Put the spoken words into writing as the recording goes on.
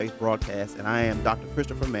Faith broadcast, and I am Dr.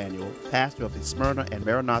 Christopher Manuel, pastor of the Smyrna and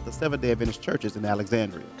Maranatha Seventh-day Adventist churches in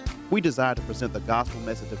Alexandria. We desire to present the gospel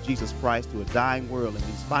message of Jesus Christ to a dying world in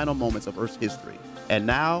these final moments of Earth's history. And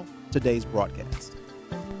now, today's broadcast.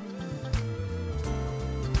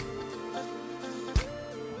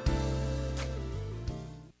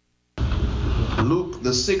 Luke, the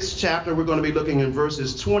 6th chapter, we're going to be looking in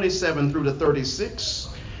verses 27 through to 36.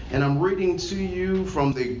 And I'm reading to you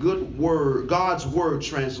from the Good Word, God's Word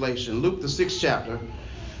translation. Luke, the 6th chapter,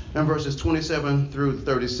 and verses 27 through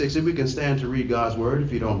 36. If we can stand to read God's Word,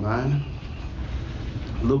 if you don't mind.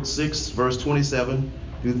 Luke 6, verse 27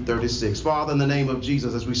 through 36. Father, in the name of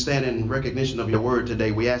Jesus, as we stand in recognition of your Word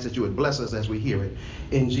today, we ask that you would bless us as we hear it.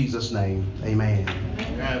 In Jesus' name, amen.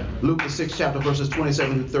 Amen. Luke, the 6th chapter, verses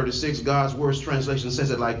 27 through 36, God's Word translation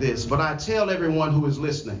says it like this. But I tell everyone who is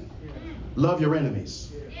listening, love your enemies.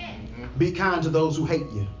 Be kind to those who hate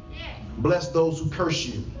you. Bless those who curse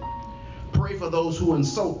you. Pray for those who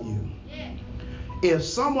insult you. If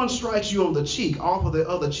someone strikes you on the cheek, offer the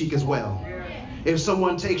other cheek as well. If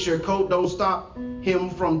someone takes your coat, don't stop him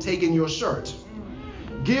from taking your shirt.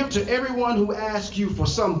 Give to everyone who asks you for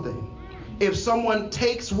something. If someone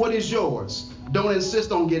takes what is yours, don't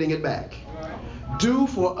insist on getting it back. Do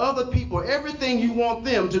for other people everything you want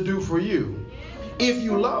them to do for you. If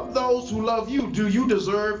you love those who love you, do you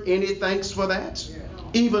deserve any thanks for that?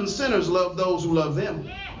 Even sinners love those who love them.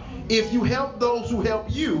 If you help those who help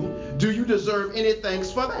you, do you deserve any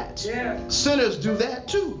thanks for that? Sinners do that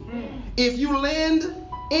too. If you lend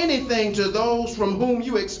anything to those from whom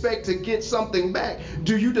you expect to get something back,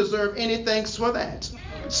 do you deserve any thanks for that?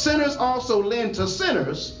 Sinners also lend to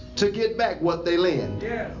sinners to get back what they lend.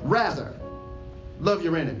 Rather, love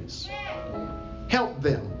your enemies. Help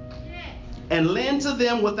them. And lend to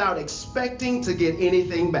them without expecting to get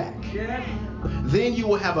anything back. Then you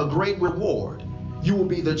will have a great reward. You will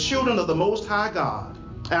be the children of the Most High God.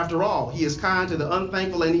 After all, he is kind to the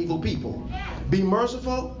unthankful and evil people. Be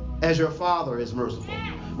merciful as your Father is merciful.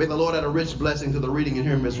 May the Lord add a rich blessing to the reading and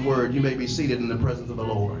hearing of his word. You may be seated in the presence of the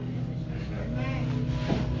Lord.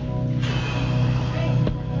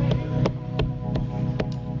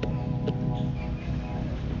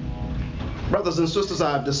 Brothers and sisters,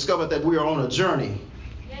 I've discovered that we are on a journey.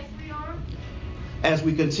 Yes, we are. As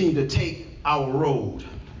we continue to take our road.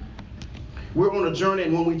 We're on a journey,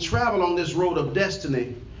 and when we travel on this road of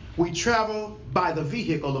destiny, we travel by the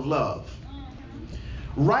vehicle of love.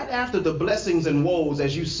 Right after the blessings and woes,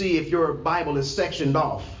 as you see if your Bible is sectioned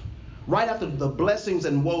off, right after the blessings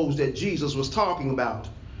and woes that Jesus was talking about,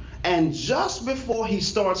 and just before he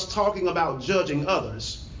starts talking about judging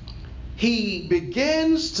others, he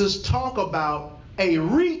begins to talk about a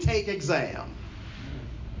retake exam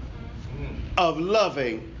of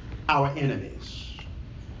loving our enemies.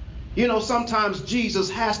 You know, sometimes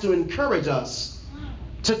Jesus has to encourage us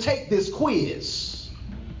to take this quiz,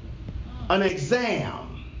 an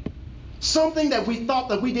exam, something that we thought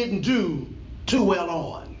that we didn't do too well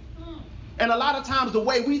on. And a lot of times the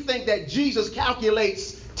way we think that Jesus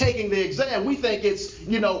calculates taking the exam, we think it's,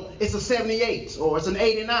 it's a 78 or it's an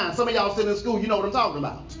 89. Some of y'all sitting in school, you know what I'm talking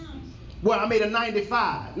about. Well, I made a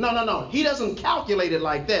 95. No. He doesn't calculate it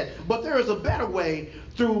like that. But there is a better way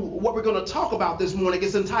through what we're going to talk about this morning.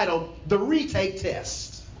 It's entitled the retake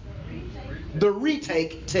test. The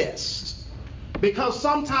retake test. Because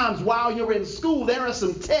sometimes while you're in school, there are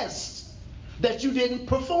some tests that you didn't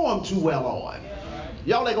perform too well on.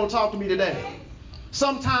 Y'all ain't going to talk to me today.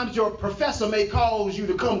 Sometimes your professor may cause you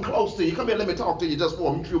to come close to you. Come here, let me talk to you just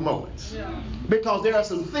for a few moments. Because there are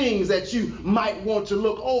some things that you might want to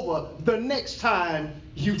look over the next time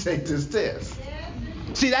you take this test.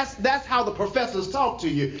 See, that's how the professors talk to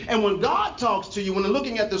you. And when God talks to you, when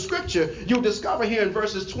looking at the scripture, you'll discover here in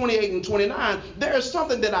verses 28 and 29, there is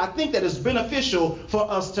something that I think that is beneficial for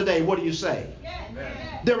us today. What do you say?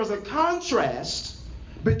 There is a contrast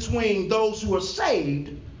between those who are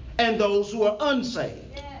saved and those who are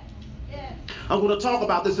unsaved. I'm going to talk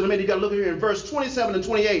about this in a minute. You got to look here in verse 27 and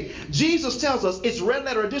 28. Jesus tells us, it's red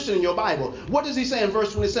letter edition in your Bible. What does he say in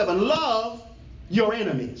verse 27? Love your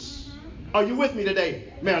enemies. Are you with me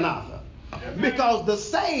today, Maranatha? Because the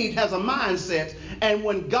saved has a mindset, and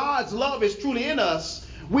when God's love is truly in us,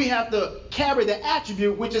 we have to carry the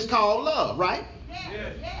attribute which is called love, right?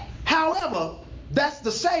 However, that's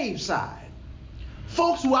the saved side.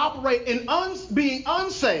 Folks who operate in being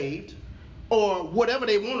unsaved, or whatever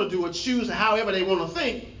they want to do or choose however they want to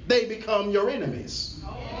think, they become your enemies.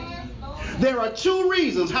 There are two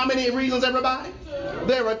reasons. How many reasons, everybody?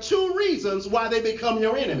 There are two reasons why they become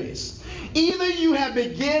your enemies. Either you have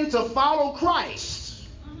begun to follow Christ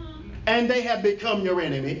and they have become your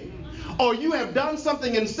enemy, or you have done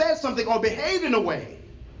something and said something or behaved in a way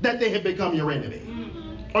that they have become your enemy.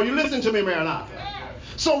 Are you listening to me, Maranatha?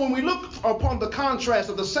 So when we look upon the contrast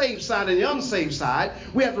of the saved side and the unsaved side,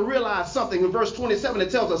 we have to realize something. In verse 27,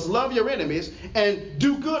 it tells us, love your enemies and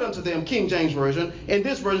do good unto them, King James Version. In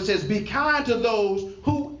this version, it says, be kind to those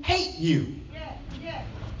who hate you.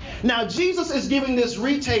 Now, Jesus is giving this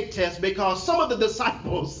retake test because some of the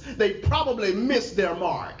disciples, they probably missed their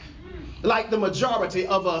mark, like the majority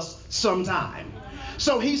of us sometime.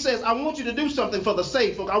 So he says, I want you to do something for the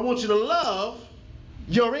saved folk. I want you to love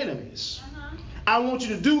your enemies. I want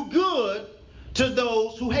you to do good to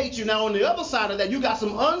those who hate you. Now, on the other side of that, you got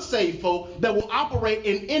some unsaved folk that will operate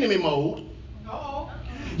in enemy mode.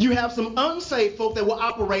 You have some unsaved folk that will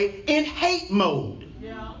operate in hate mode.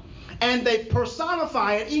 And they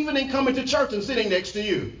personify it even in coming to church and sitting next to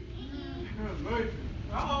you.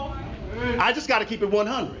 I just got to keep it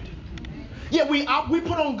 100. Yeah, we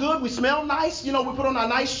put on good, we smell nice, you know, we put on our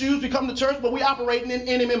nice shoes, we come to church, but we operating in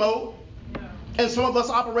enemy mode. And some of us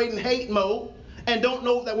operate in hate mode and don't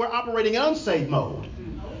know that we're operating in unsaved mode.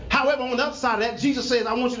 However, on the other side of that, Jesus says,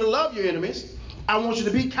 I want you to love your enemies. I want you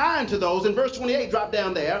to be kind to those. In verse 28, drop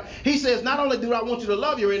down there, he says, not only do I want you to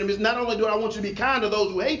love your enemies, not only do I want you to be kind to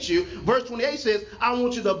those who hate you, verse 28 says, I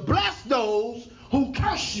want you to bless those who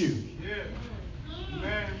curse you.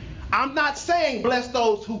 Yeah. I'm not saying bless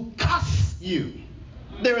those who cuss you.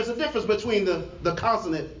 There is a difference between the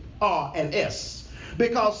consonant R and S.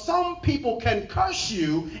 Because some people can curse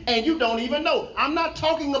you and you don't even know. I'm not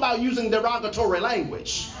talking about using derogatory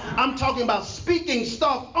language. I'm talking about speaking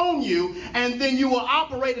stuff on you, and then you will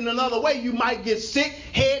operate in another way. You might get sick,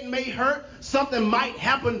 head may hurt, something might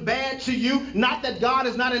happen bad to you. Not that God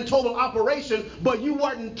is not in total operation, but you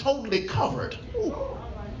weren't totally covered.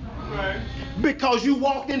 Because you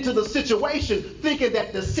walked into the situation thinking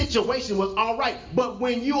that the situation was all right. But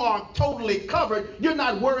when you are totally covered, you're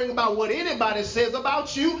not worrying about what anybody says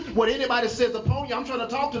about you, what anybody says upon you. I'm trying to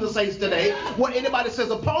talk to the saints today. What anybody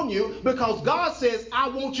says upon you, because God says, I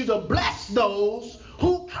want you to bless those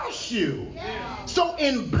who curse you. Yeah. So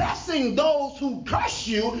in blessing those who curse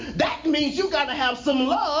you, that means you got to have some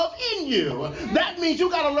love in you. That means you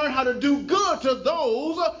got to learn how to do good to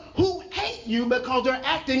those who hate you because they're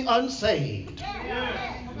acting unsaved.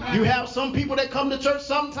 Yeah. You have some people that come to church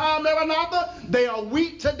sometime or another. They are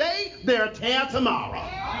weak today, they're tear tomorrow.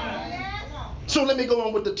 Yeah. So let me go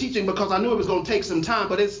on with the teaching because I knew it was going to take some time,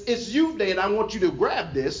 but it's Youth Day and I want you to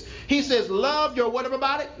grab this. He says, love your what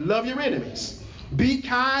about it? Love your enemies. Be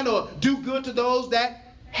kind or do good to those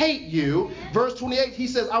that hate you. Verse 28, he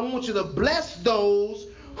says, I want you to bless those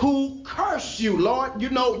who curse you. Lord, you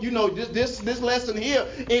know this lesson here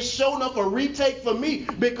is showing up a retake for me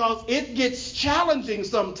because it gets challenging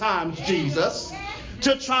sometimes, Jesus,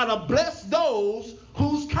 to try to bless those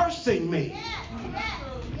who's cursing me.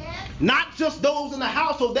 Not just those in the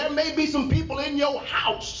household. There may be some people in your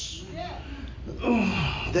house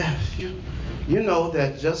that you know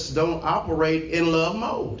that just don't operate in love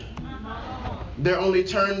mode. They're only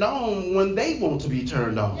turned on when they want to be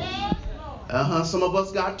turned on. Some of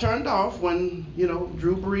us got turned off when,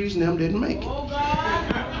 Drew Brees and them didn't make it.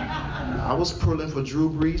 I was pulling for Drew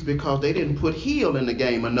Brees because they didn't put heel in the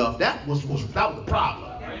game enough. That was the problem.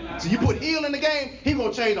 So you put heel in the game, he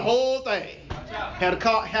gonna change the whole thing. Had the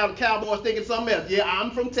Cowboys thinking something else. Yeah,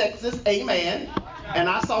 I'm from Texas, amen. And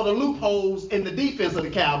I saw the loopholes in the defense of the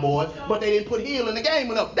Cowboys, but they didn't put heel in the game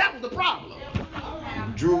enough. That was the problem.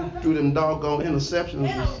 Drew threw them doggone interceptions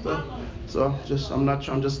and stuff. So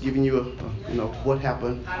I'm just giving you what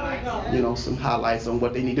happened, some highlights on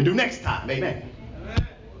what they need to do next time. Amen.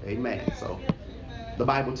 Amen. So the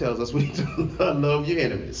Bible tells us we need to love your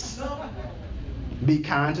enemies. Be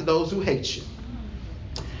kind to those who hate you.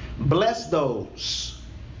 Bless those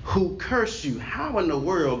who curse you. How in the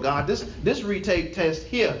world, God? This retake test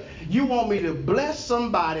here. You want me to bless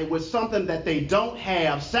somebody with something that they don't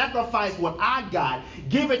have, sacrifice what I got,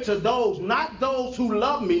 give it to those, not those who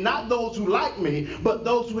love me, not those who like me, but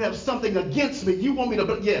those who have something against me. You want me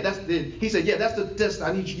to, he said, that's the test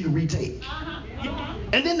I need you to retake.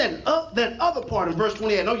 And then that other part in verse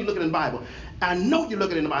 28, I know you're looking in the Bible. I know you're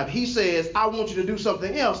looking in the Bible. He says, I want you to do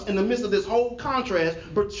something else in the midst of this whole contrast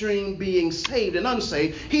between being saved and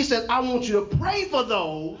unsaved. He says, I want you to pray for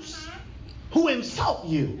those who insult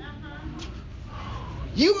you.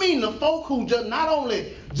 You mean the folk who just not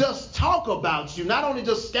only just talk about you, not only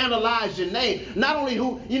just scandalize your name, not only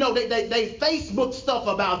who, they Facebook stuff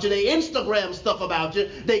about you, they Instagram stuff about you,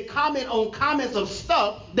 they comment on comments of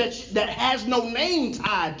stuff that has no name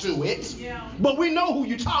tied to it, but we know who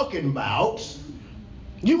you're talking about.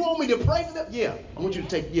 You want me to pray for them? I want you to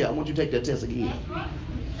take that test again.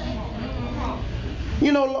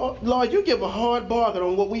 You know, Lord, you give a hard bargain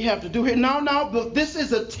on what we have to do here. No, but this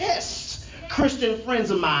is a test, Christian friends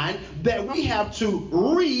of mine, that we have to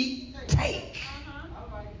retake.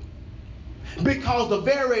 Because the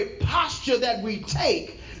very posture that we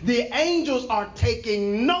take, the angels are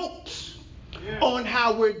taking notes on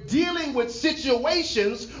how we're dealing with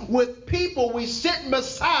situations with people we sit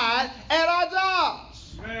beside at our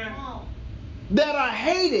jobs that are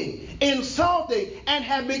hating, insulting, and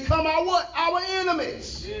have become our what? Our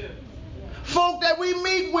enemies. Folk that we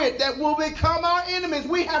meet with that will become our enemies.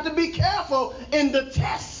 We have to be careful in the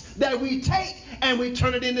tests that we take, and we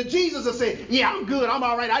turn it into Jesus and say, yeah, I'm good, I'm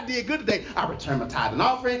all right, I did good today. I returned my tithe and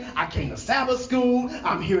offering, I came to Sabbath school,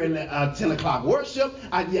 I'm here at 10 o'clock worship,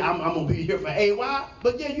 I'm going to be here for AY.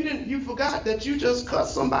 But yeah, you forgot that you just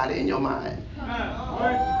cussed somebody in your mind.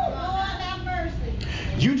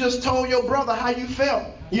 You just told your brother how you felt,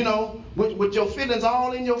 you know, with your feelings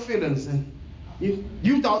all in your feelings, and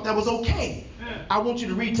you thought that was okay. I want you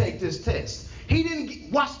to retake this test. He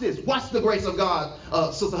didn't, watch this, watch the grace of God,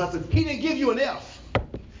 Sister Hudson. He didn't give you an F.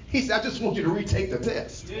 He said, I just want you to retake the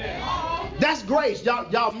test. That's grace.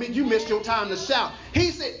 You missed your time to shout.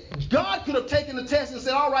 He said, God could have taken the test and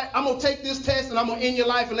said, all right, I'm going to take this test and I'm going to end your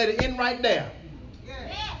life and let it end right there.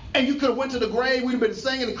 And you could have went to the grave, we'd have been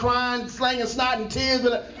singing and crying, slanging snot and tears,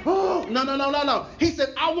 but like, oh, no. He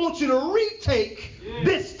said, I want you to retake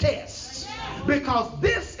this test. Because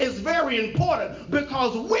this is very important.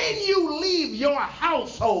 Because when you leave your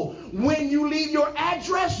household, when you leave your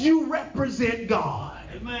address, you represent God.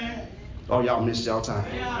 Amen. Oh, y'all missed y'all time.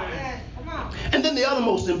 And then the other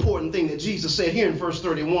most important thing that Jesus said here in verse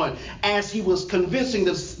 31, as he was convincing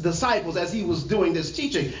the disciples, as he was doing this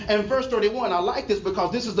teaching. And verse 31, I like this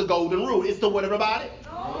because this is the golden rule. It's the what, everybody?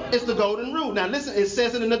 It's the golden rule. Now listen, it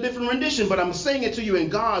says it in a different rendition, but I'm saying it to you in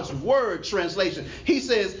God's word translation. He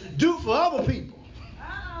says, do for other people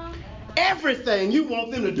everything you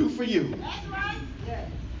want them to do for you. That's right.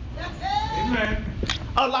 Amen.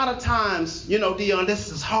 A lot of times, you know, Dion,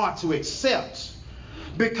 this is hard to accept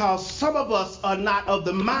because some of us are not of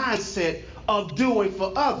the mindset of doing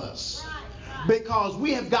for others. Because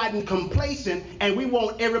we have gotten complacent and we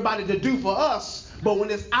want everybody to do for us, but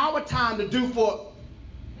when it's our time to do for,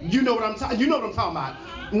 you know what I'm talking about.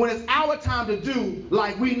 When it's our time to do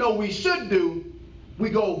like we know we should do, we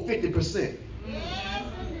go 50%.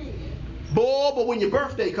 Boy, but when your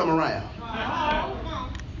birthday come around,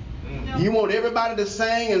 you want everybody to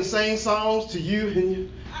sing and sing songs to you.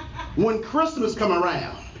 And when Christmas come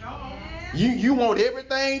around, you want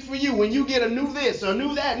everything for you. When you get a new this or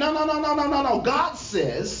new that, no. God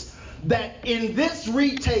says that in this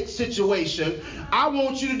retake situation, I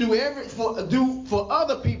want you to do for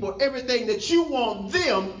other people everything that you want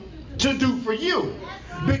them to do for you.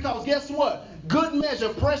 Because guess what? Good measure,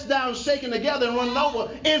 pressed down, shaken together, and running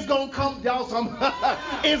over, it's gonna come, y'all.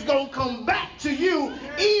 It's gonna come back to you,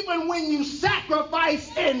 even when you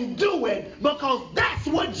sacrifice and do it, because that's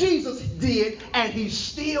what Jesus did, and he's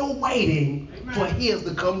still waiting for his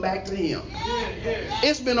to come back to him.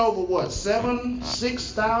 It's been over what,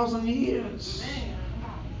 6,000 years,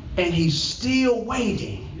 and he's still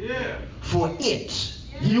waiting for it,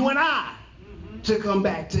 you and I, to come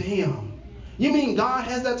back to him. You mean God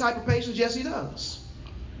has that type of patience? Yes, he does.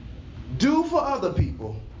 Do for other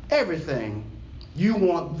people everything you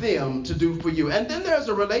want them to do for you. And then there's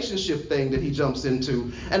a relationship thing that he jumps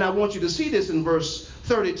into. And I want you to see this in verse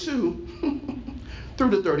 32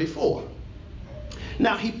 through to 34.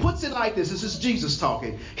 Now, he puts it like this. This is Jesus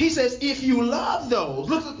talking. He says, if you love those,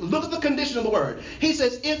 look at the condition of the word. He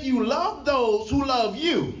says, if you love those who love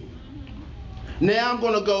you. Now I'm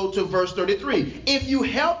going to go to verse 33. If you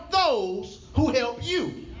help those who help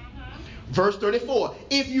you. Verse 34.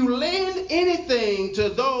 If you lend anything to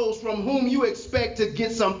those from whom you expect to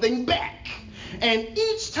get something back. And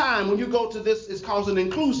each time when you go to this, it's called an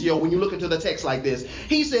inclusio when you look into the text like this.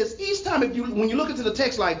 He says, each time when you look into the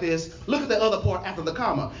text like this, look at the other part after the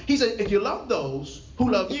comma. He says, if you love those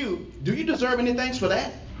who love you, do you deserve any thanks for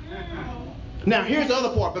that? Now here's the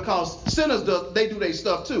other part, because sinners, they do their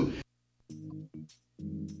stuff too.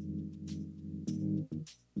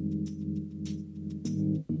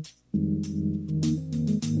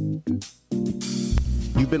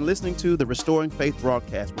 You've been listening to the Restoring Faith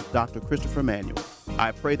broadcast with Dr. Christopher Manuel.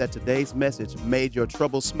 I pray that today's message made your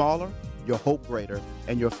troubles smaller, your hope greater,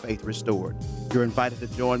 and your faith restored. You're invited to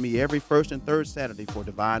join me every first and third Saturday for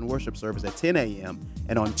divine worship service at 10 a.m.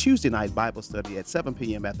 and on Tuesday night Bible study at 7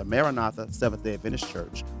 p.m. at the Maranatha Seventh-day Adventist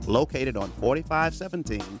Church, located on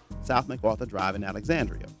 4517 South MacArthur Drive in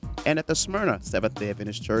Alexandria. and at the Smyrna Seventh-day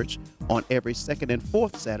Adventist Church on every second and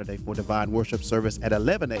fourth Saturday for divine worship service at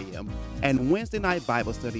 11 a.m. and Wednesday night Bible study